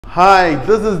Hi,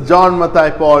 this is John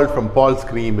Mathai Paul from Paul's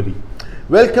Creamery.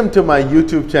 Welcome to my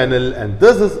YouTube channel, and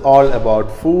this is all about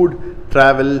food,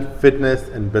 travel, fitness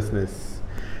and business.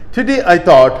 Today I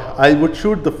thought I would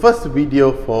shoot the first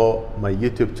video for my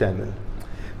YouTube channel.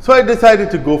 So I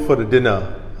decided to go for a dinner,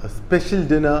 a special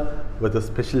dinner with a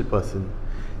special person.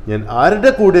 ഞാൻ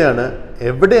ആരുടെ കൂടെയാണ്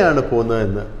എവിടെയാണ്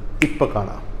പോകുന്നതെന്ന് ഇപ്പോൾ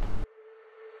കാണാം.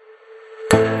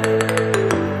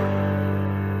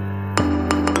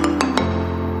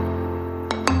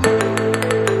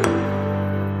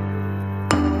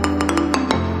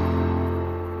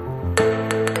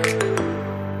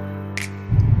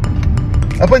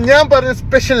 അപ്പൊ ഞാൻ പറഞ്ഞ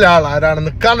സ്പെഷ്യൽ ആൾ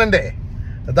ആരാണെന്ന് കാണണ്ടേ?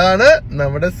 അതാണ്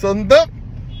നമ്മുടെ സ്വന്തം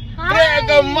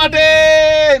Prayaga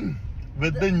Mathai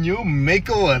with the new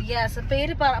makeover. Yes,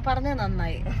 പേര് പറഞ്ഞത്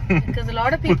നന്നായി. Because a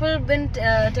lot of people have been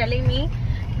telling me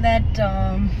that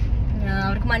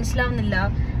അവർക്ക് മനസ്സിലാവുന്നില്ല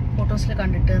ഫോട്ടോസിൽ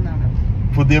കണ്ടിട്ട് എന്നാണ്.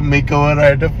 പുതിയ മേക്കോവർ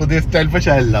ആയിട്ട് പുതിയ സ്റ്റൈൽ,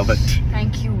 പക്ഷേ I love it.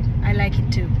 Thank you. I like it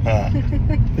too.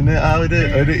 പിന്നെ ആ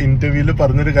ഒരു ഇന്റർവ്യൂല്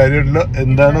പറഞ്ഞൊരു കാര്യമുണ്ടല്ലോ,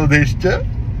 എന്താണ് ഉദ്ദേശിച്ചത്?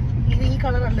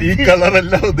 ഈ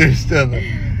കളറല്ല ഉദ്ദേശിച്ചതെന്ന്.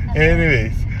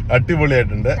 എനിവേസ്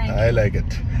അടിപൊളിയായിട്ടുണ്ട്. I like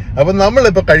it. അപ്പൊ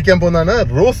നമ്മളിപ്പോ കഴിക്കാൻ പോകുന്നതാണ്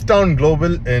rose town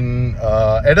global in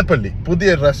Edappally.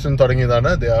 പുതിയ റെസ്റ്റോറന്റ് തുടങ്ങിയതാണ്.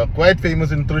 They are quite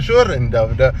famous in Thrissur.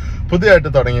 അവരുടെ പുതിയതായിട്ട്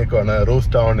തുടങ്ങിയേക്കുവാണ്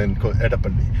റോസ് ടൗൺ ഇൻ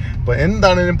എടപ്പള്ളി. അപ്പൊ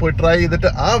എന്താണെങ്കിലും പോയി ട്രൈ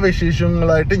ചെയ്തിട്ട് ആ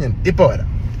വിശേഷങ്ങളായിട്ട് ഞാൻ ഇപ്പൊ വരാം.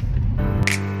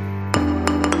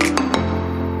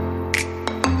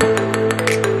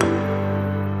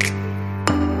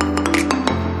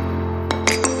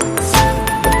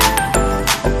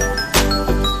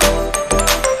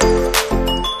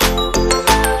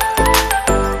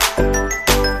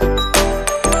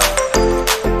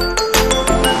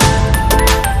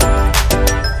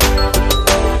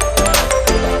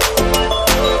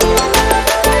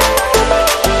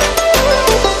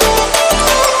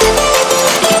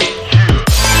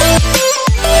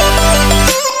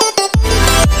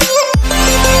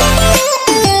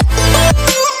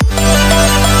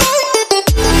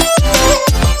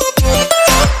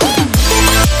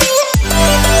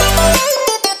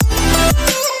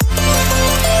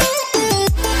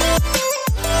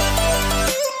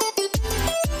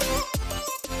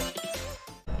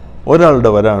 ഒരാളുടെ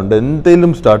വരാനുണ്ട്.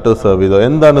 എന്തെങ്കിലും സ്റ്റാർട്ടേഴ്സ് സെർവ് ചെയ്തോ?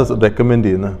 എന്താണ് റെക്കമെൻഡ്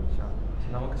ചെയ്യുന്നത്?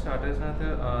 നമുക്ക് സ്റ്റാർട്ടേഴ്സിനകത്ത്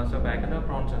ബാക്കൻഡ്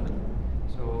പ്രോൺസ് ഉണ്ട്.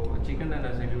 So chicken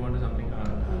tenders if you want something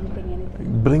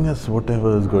Bring us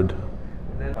whatever is good.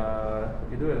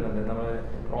 ഇത് വരുന്നുണ്ട്, നമ്മൾ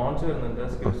പ്രോൺസ് വരുന്നുണ്ട്,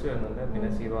 സ്ക്വിഡ്സ് വരുന്നുണ്ട്, പിന്നെ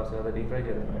സീവാസ് അത് ഡീപ് ഫ്രൈ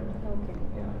ചെയ്തിട്ടുണ്ട്.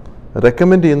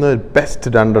 റെക്കമെൻഡ് ചെയ്യുന്ന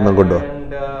ബെസ്റ്റ് രണ്ടെണ്ണം കൊണ്ടോ?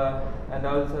 And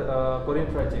also Korean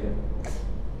fried chicken.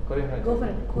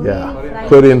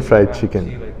 Korean fried chicken.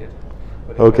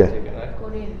 Okay.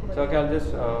 So okay, I'll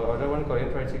just order one Korean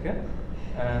fried chicken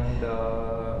and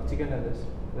chicken tenders.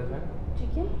 This one?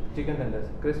 Chicken tenders.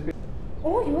 Crispy.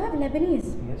 Oh, you have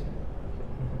Lebanese? Yes.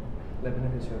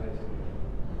 Lebanese is your rice.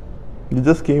 You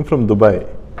just came from Dubai.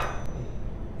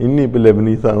 Inni ipo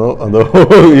Lebanese ano ado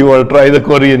you want to try the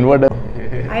Korean? What?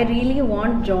 I really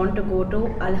want John to go to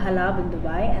Al Halab in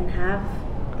Dubai and have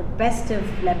the best of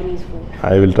Lebanese food.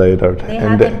 I will try it out. They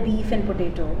have that beef and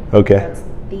potato. Okay. That's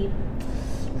deep.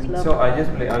 So I'll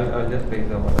just place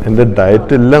the one. And the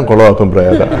diet illam kolavakum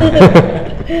Prayaga.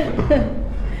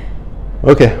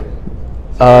 Okay.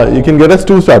 You can get us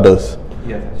 2 starters.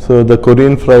 Yes. So the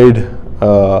Korean fried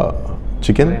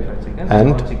chicken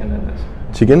and chicken tenders.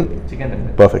 Chicken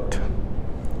Tenders. Perfect.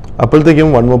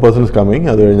 അപ്പോഴത്തേക്കും one more person is coming.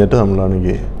 അത് കഴിഞ്ഞിട്ട്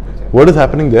നമ്മളാണെങ്കിൽ what is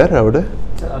happening there അവിടെ?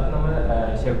 So അത് നമ്മൾ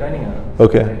chef dining ആണ്.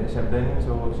 Okay. Chef dining,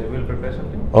 so chef will prepare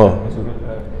something. Oh. So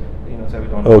we'll serve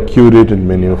it on. Oh, curated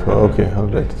menu. Okay, all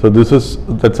right. So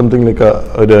that's something like a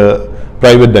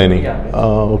private dining.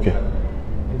 Yeah. Okay.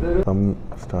 Some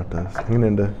starters.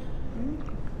 എങ്ങനെയുണ്ട്?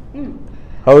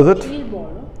 How is it?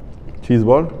 Cheese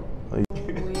ball.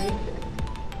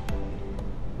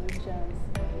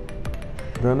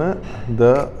 ഇതാണ്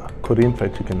the Korean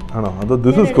fried chicken. ആണോ? അതോ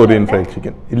this is Korean fried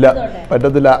chicken? ഇല്ല,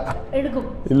 പറ്റത്തില്ല.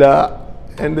 ഇല്ല,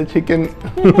 എൻ്റെ chicken.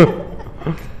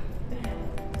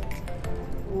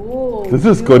 This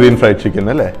is Korean fried chicken,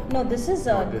 അല്ലേ? No, this is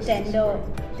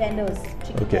tenders,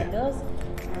 chicken Okay. tenders,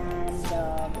 and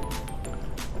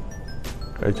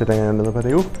കഴിച്ചിട്ട് എങ്ങനെയുണ്ടെന്ന്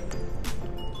പറയൂ.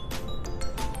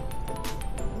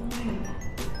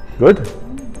 Good.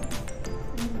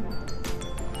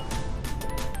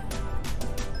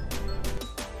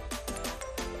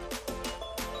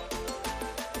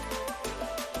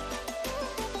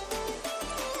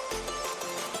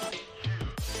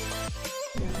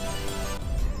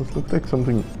 This looks like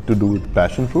something to do with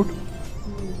passion fruit.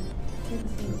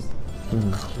 You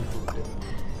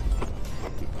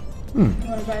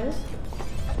want to try this?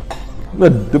 The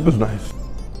dip is nice.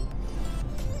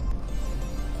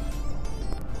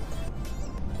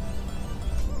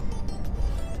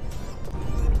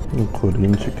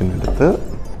 Korean chicken എടുത്ത്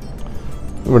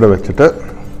ഇവിടെ വെച്ചിട്ട്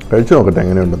കഴിച്ചു നോക്കട്ടെ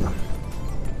എങ്ങനെയുണ്ടെന്ന്.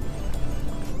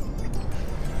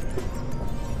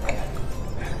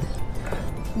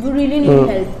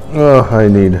 ഐ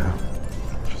നീഡ്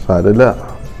സാരമില്ല,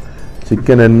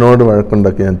 ചിക്കൻ എന്നോട്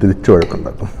വഴക്കുണ്ടാക്കി ഞാൻ തിരിച്ചു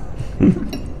വഴക്കുണ്ടാക്കും.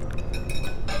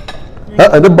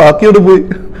 എൻ്റെ ബാക്കിയോട് പോയി,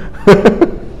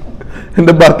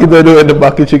 എൻ്റെ ബാക്കി തരൂ, എൻ്റെ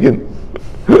ബാക്കി ചിക്കൻ.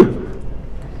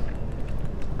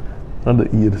 അത്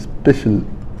ഈ ഒരു special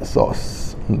sauce,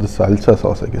 salsa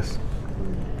sauce I guess,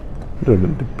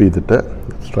 dip ചെയ്തിട്ട്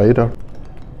try it out.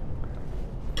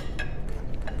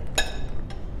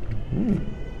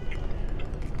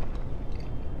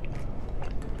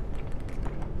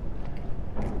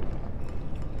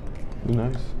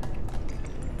 Nice.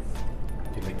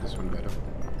 Do you like this one better?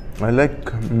 I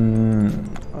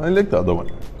like the other one.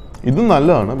 ഇതും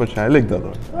നല്ലതാണ്, പക്ഷെ I like the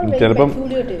other one. ചിലപ്പം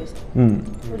peculiar taste,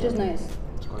 which is nice.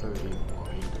 It's got a very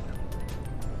orange.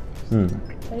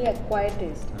 Very acquired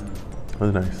taste.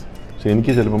 അത് nice. പക്ഷെ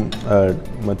എനിക്ക് ചിലപ്പം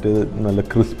മറ്റേത് നല്ല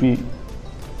ക്രിസ്പി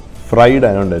ഫ്രൈഡ്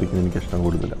ആയതുകൊണ്ടായിരിക്കും എനിക്കിഷ്ടം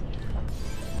കൂടുതൽ.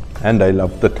 And I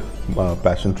love that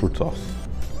passion fruit sauce.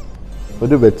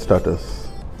 ഒരു veg starters.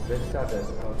 Veg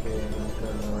starters okay.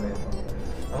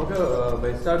 നമുക്ക്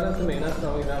വെജ് സ്റ്റാർട്ടേഴ്സ് മെയിനായിട്ട്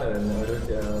നമുക്ക് ഇതാണ് വരുന്നത്, ഒരു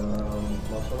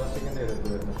മസാല ചിക്കൻ്റെ എടുത്ത്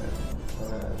വരുന്നത്.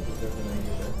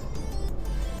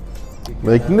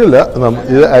 വെക്കുന്നില്ല,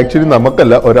 ഇത് ആക്ച്വലി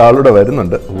നമുക്കല്ല, ഒരാളുടെ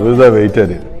വരുന്നുണ്ട്. വെയിറ്റ്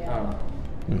ആര്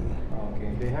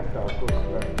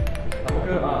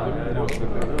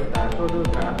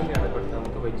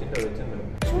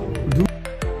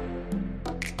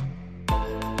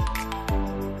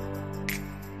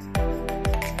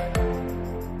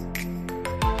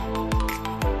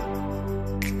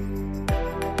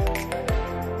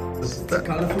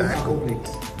Colorful taco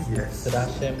plates. Yes.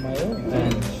 Sriracha mayo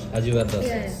and ajivarda sauce.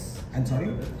 Yes. And sorry?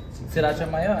 Sriracha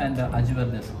mayo and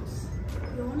ajivarda sauce.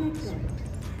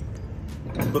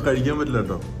 ഇപ്പൊ കഴിക്കാൻ പറ്റില്ല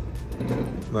കേട്ടോ,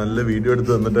 നല്ല വീഡിയോ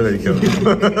എടുത്ത് തന്നിട്ട് കഴിക്കാം.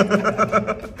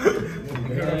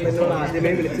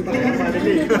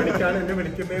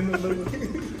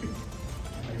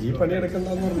 ഈ പണി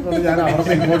എടുക്കണ്ടെന്ന് പറഞ്ഞിട്ട് ഞാൻ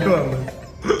അവിടെ ഇങ്ങോട്ട് വന്നു.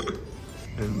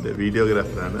 എന്റെ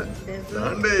വീഡിയോഗ്രാഫറാണ്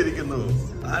ഇരിക്കുന്നു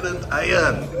ആനന്ദ്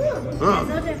അയ്യർ.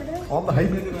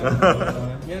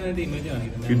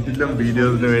 കിട്ടില്ലം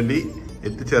വീഡിയോസിന് വേണ്ടി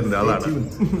എത്തിച്ചേർന്ന ആളാണ്.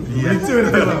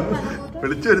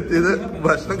 വിളിച്ചു വരുത്തിയത്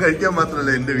ഭക്ഷണം കഴിക്കാൻ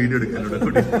മാത്രമല്ല, എന്റെ വീഡിയോ എടുക്കാനോട്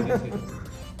കൂടി.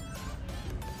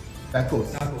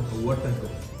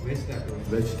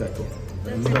 വെജ് ടാക്കോ,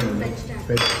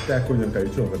 വെജ് ടാക്കോ ഞാൻ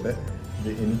കഴിച്ചു നോക്കട്ടെ.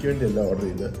 എനിക്ക് വേണ്ടി എല്ലാം ഓർഡർ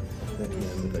ചെയ്ത്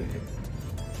ഞാൻ കഴിക്കും.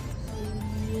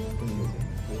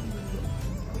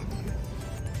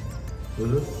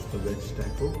 Veg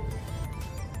taco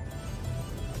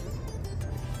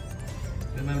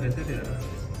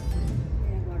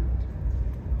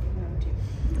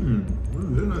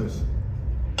very nice.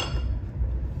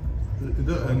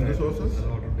 ഇത് എന്ത് sauces?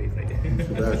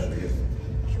 സുരാഷ്.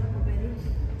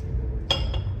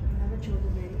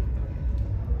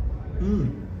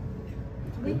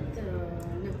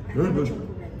 Very good.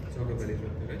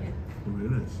 Very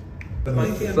nice.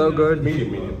 So good.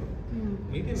 Medium.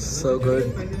 So good.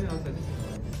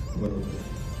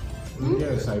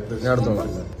 Cyprus. ഞാൻ എടുത്തോളാം.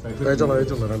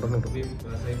 കഴിച്ചോളാം രണ്ടെണ്ണം.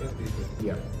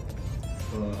 Yeah.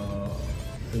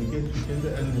 എനിക്ക് ചിക്കൻ്റെ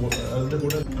അതിൻ്റെ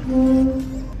കൂടെ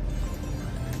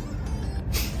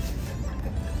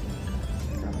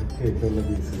ഏറ്റവും വലിയ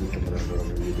പീസ് കിട്ടുന്നതാണ്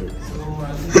വീഡിയോ.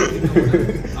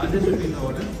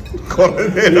 കുറെ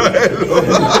നേരമായല്ലോ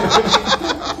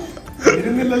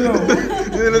ഇരുന്നില്ലല്ലോ.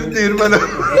 ഇതിനൊരു തീരുമാനം.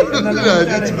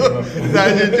 രാജിച്ചു.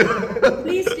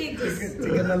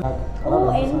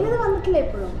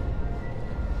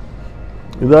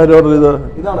 ഇതാരും ഓർഡർ ചെയ്ത?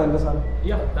 ഇതാണോ എന്റെ സാധനം?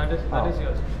 Yeah, that is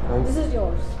yours. This is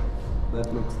yours. That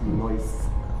looks nice.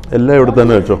 എല്ലാം ഇവിടെ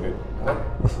തന്നെ വെച്ചോ.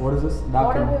 What is this?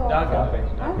 What are we Dark ordering?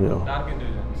 intelligence. Yeah. Dark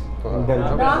intelligence.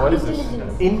 Dark What is this?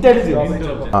 intelligence.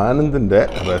 Intelligence. ആനന്ദിന്റെ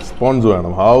റെസ്പോൺസ്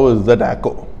വേണം. How is the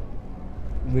taco?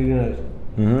 Very nice.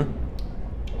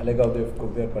 I like how they've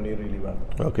cooked their paneer really well.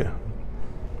 Okay,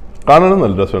 കാണാനും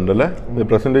നല്ല രസമുണ്ട് അല്ലേ? The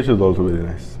presentation is also very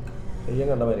nice. Theyyam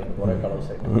കണ്ട വരെയാണ് കുറെ colours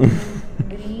ആയിട്ട്.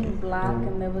 Green, black,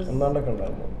 and there was. ഒന്നാണ്ടൊക്കെ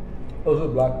ഉണ്ടായിരുന്നു. Also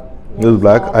black. This is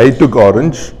black. I took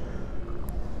orange.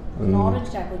 An orange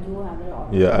taco. You have the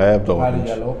orange. Yeah, I have the And orange.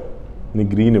 yellow. ഇനി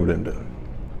green ഇവിടെ ഉണ്ട്.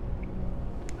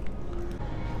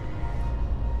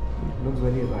 Looks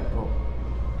very retro.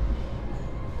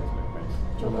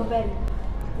 Choco berry.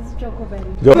 This is choco berry.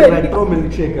 Retro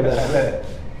milkshake അല്ലേ?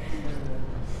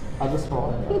 അത് small.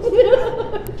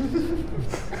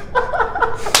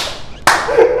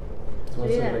 So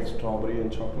it's like strawberry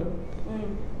and chocolate.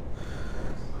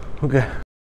 Okay.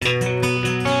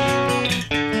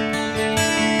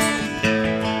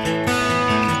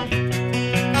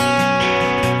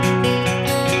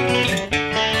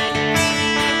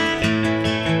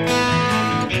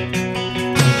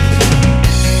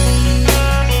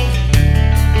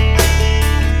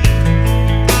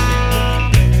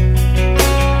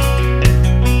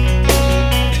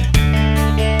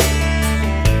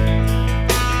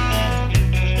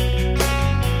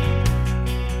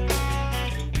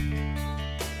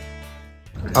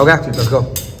 Okay, let's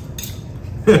go.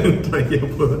 Try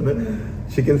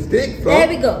chicken steak There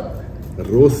we go. from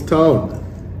Roast Town.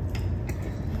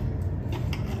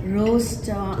 Roast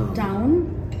Town.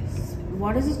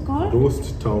 What is it called? Roast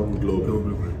Town Global.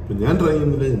 ഞാൻ try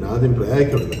ചെയ്യുന്നില്ല, ഞാൻ ആദ്യം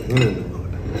പ്രയാഗിക്കുന്നുണ്ട്. എങ്ങനെയുണ്ട്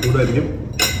ചൂടായിരിക്കും.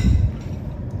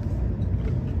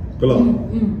 കൊള്ളാം.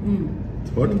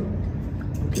 What?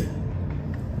 Okay.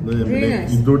 Really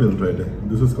nice. Include in right.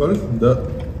 This is called the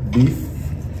beef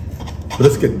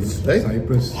briskets, right?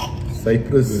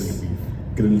 Cyprus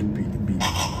grilled beef.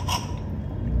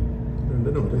 And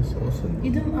then what is sauce?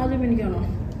 ഇതും ആദ്യം എനിക്കാണോ?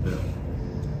 Yeah.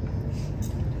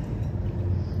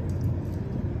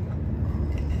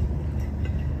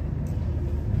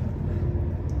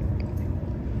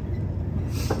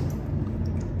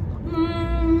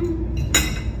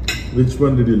 Which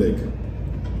one did you like?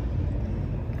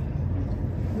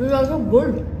 This is also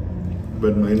good.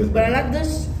 But mine is But I better. like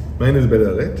this Mine is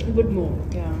better, right? a bit more.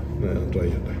 Yeah. Yeah, I'll try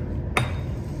it.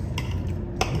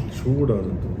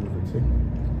 ചൂടാണ്.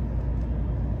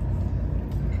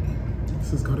 This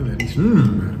has got a very strong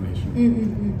marination.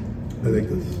 I like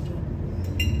this.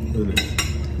 Very nice.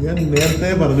 ഞാൻ നേരത്തെ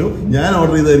പറഞ്ഞു ഞാൻ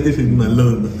order ചെയ്തായിരിക്കും ശരി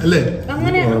നല്ലതെന്ന് അല്ലേ?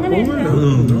 അങ്ങനെ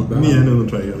ഇനി ഞാനൊന്ന്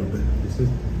ട്രൈ ചെയ്യട്ടെ.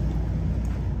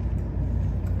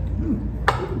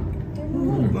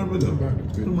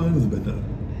 Mine is better.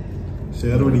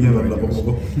 ഷെയർ പിടിക്കാൻ വരണ്ട.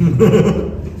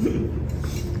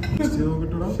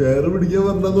 ഷെയർ പിടിക്കാൻ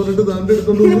വരണ്ടെന്ന് പറഞ്ഞിട്ട് താൻ്റെ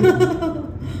എടുത്തോണ്ട് പോകും.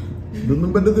 ഇതൊന്നും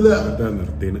പറ്റത്തില്ല.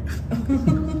 നിർത്തേന്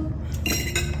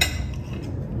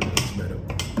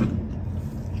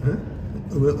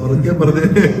ഉറക്കെ പറഞ്ഞേ.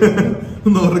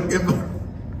 ഒന്ന് ഉറക്കെ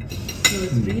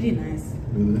really nice.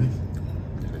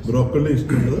 ബ്രോക്കോളി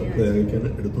ഇഷ്ടമുള്ളത് പ്രയോഗിക്കാൻ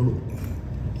എടുത്തോളൂ.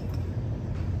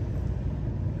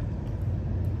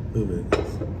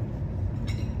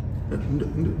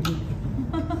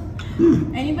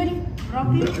 Anybody?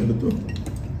 Broccoli? എടുത്തോ.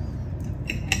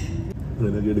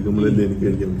 നിനക്ക് എടുക്കുമ്പോഴല്ലേ എനിക്ക്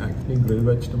കഴിക്കാൻ. Actually, grilled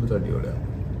vegetables are good.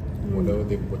 Whatever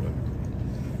they put in.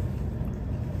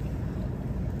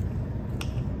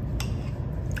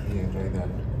 Yeah, try that.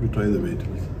 We try the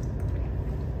vegetables.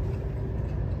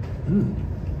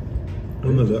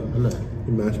 ഒന്നല്ല ഈ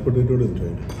മാഷ് പൊട്ടേറ്റോട് ട്രൈ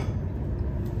ചെയ്തു.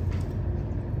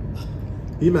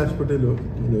 ഈ മാഷ് potato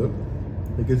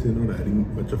because you're not adding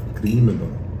much of cream and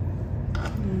all.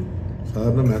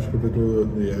 Saharna mashed potato,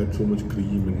 they add so much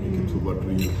cream and make it so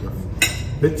buttery and stuff.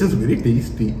 It's just very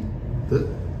tasty.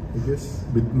 I guess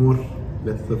bit more,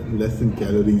 less in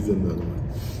calories than the other one.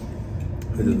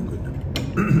 That is good.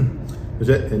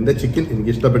 പക്ഷേ എൻ്റെ chicken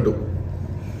എനിക്ക് ഇഷ്ടപ്പെട്ടു.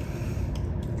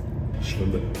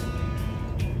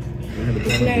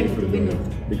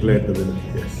 Declared the winner.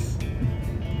 Yes.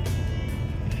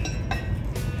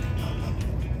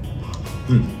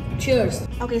 Cheers.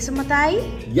 Okay, so Mathai,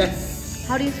 Yes.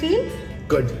 how do you feel?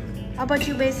 Good. How about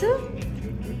you, Basil?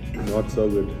 Not so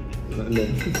good.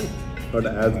 Not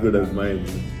as good as mine.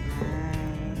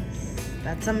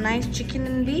 That's some nice chicken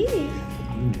and beef.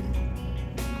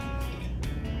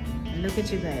 Look at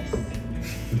you guys.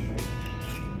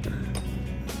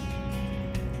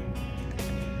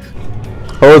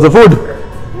 How was the food?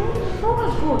 So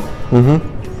much good.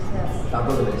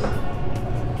 Taco base.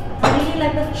 I really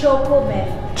like the choco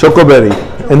berry. Chocoberry.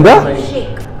 എന്താ?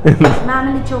 Shake.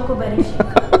 Mamily choco berry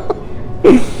shake.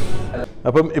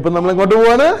 അപ്പം ഇപ്പം നമ്മൾ എങ്ങോട്ട്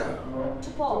പോവാണ്? To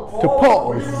Paul's. To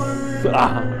Paul's.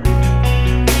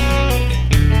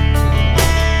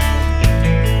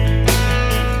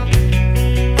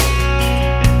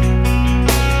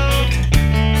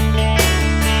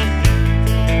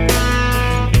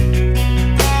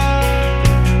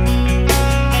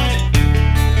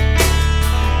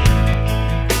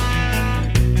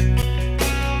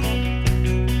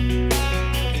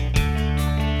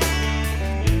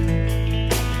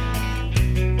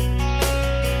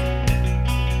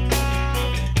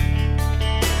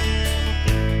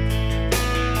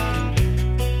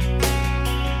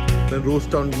 Roast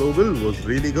Town Global was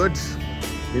really good.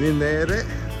 ഇനി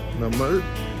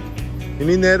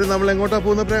നേരെ നമ്മൾ എങ്ങോട്ടാ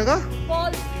പോകുന്ന Prayaga?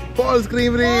 Paul's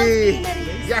Creamery.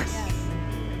 Yes.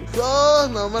 So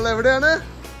നമ്മൾ എവിടെയാണ്?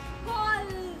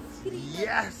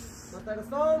 Yes.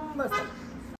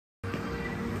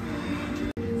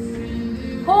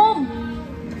 Home.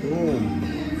 Home.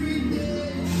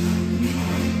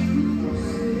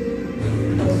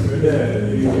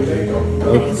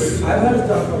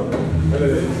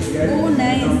 Oh,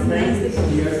 nice, nice.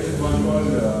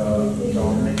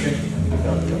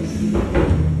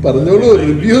 പറഞ്ഞോളൂ,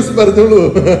 റിവ്യൂസ് പറഞ്ഞോളൂ.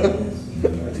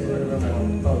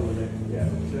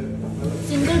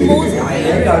 Single most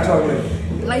favorite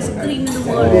ice cream in the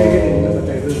world.